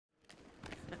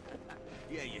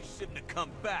Yeah, you shouldn't have come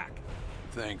back.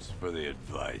 Thanks for the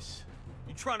advice.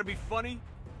 You trying to be funny?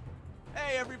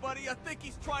 Hey, everybody, I think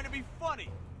he's trying to be funny.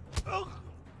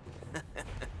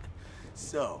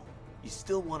 So, you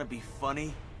still want to be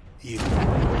funny? You...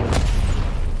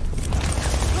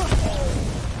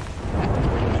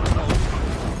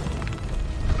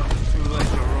 Too late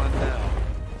to run now.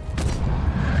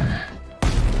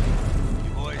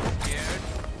 You boys scared?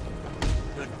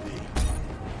 Could be.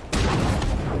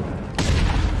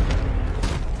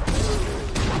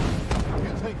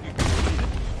 You think you can beat it?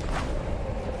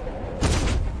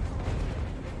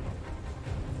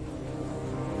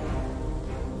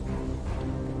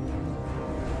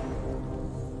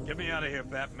 Get me out of here,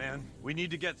 Batman. We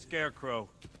need to get Scarecrow.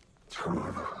 Turn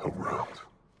around.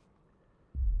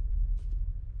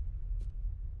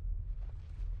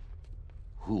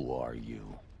 Who are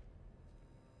you?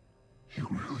 You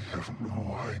really have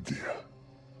no idea,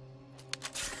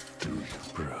 do you?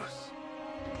 Bruce.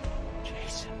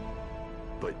 Jason.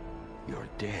 But you're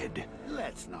dead.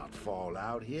 Let's not fall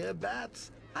out here,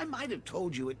 Bats. I might have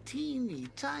told you a teeny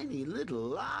tiny little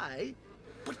lie.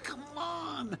 But come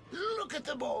on, look at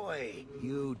the boy.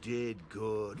 You did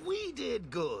good. We did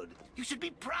good. You should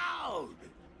be proud.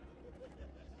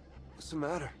 What's the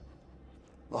matter?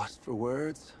 Lost for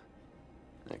words?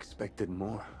 I expected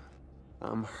more.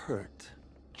 I'm hurt.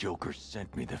 Joker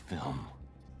sent me the film.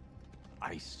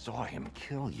 I saw him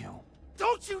kill you.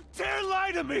 Don't you dare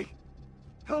lie to me!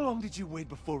 How long did you wait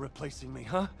before replacing me,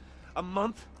 huh? A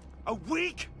month? A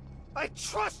week? I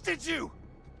trusted you!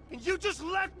 And you just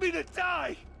left me to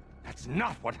die! That's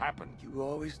not what happened. You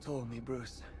always told me,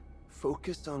 Bruce.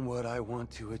 Focus on what I want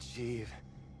to achieve,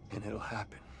 and it'll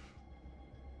happen.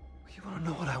 You wanna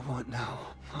know what I want now?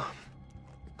 Huh?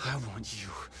 I want you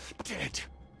dead.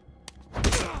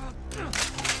 You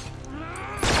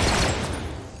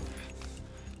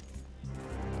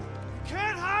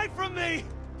Can't hide from me!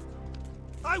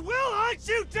 I will hunt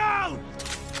you down!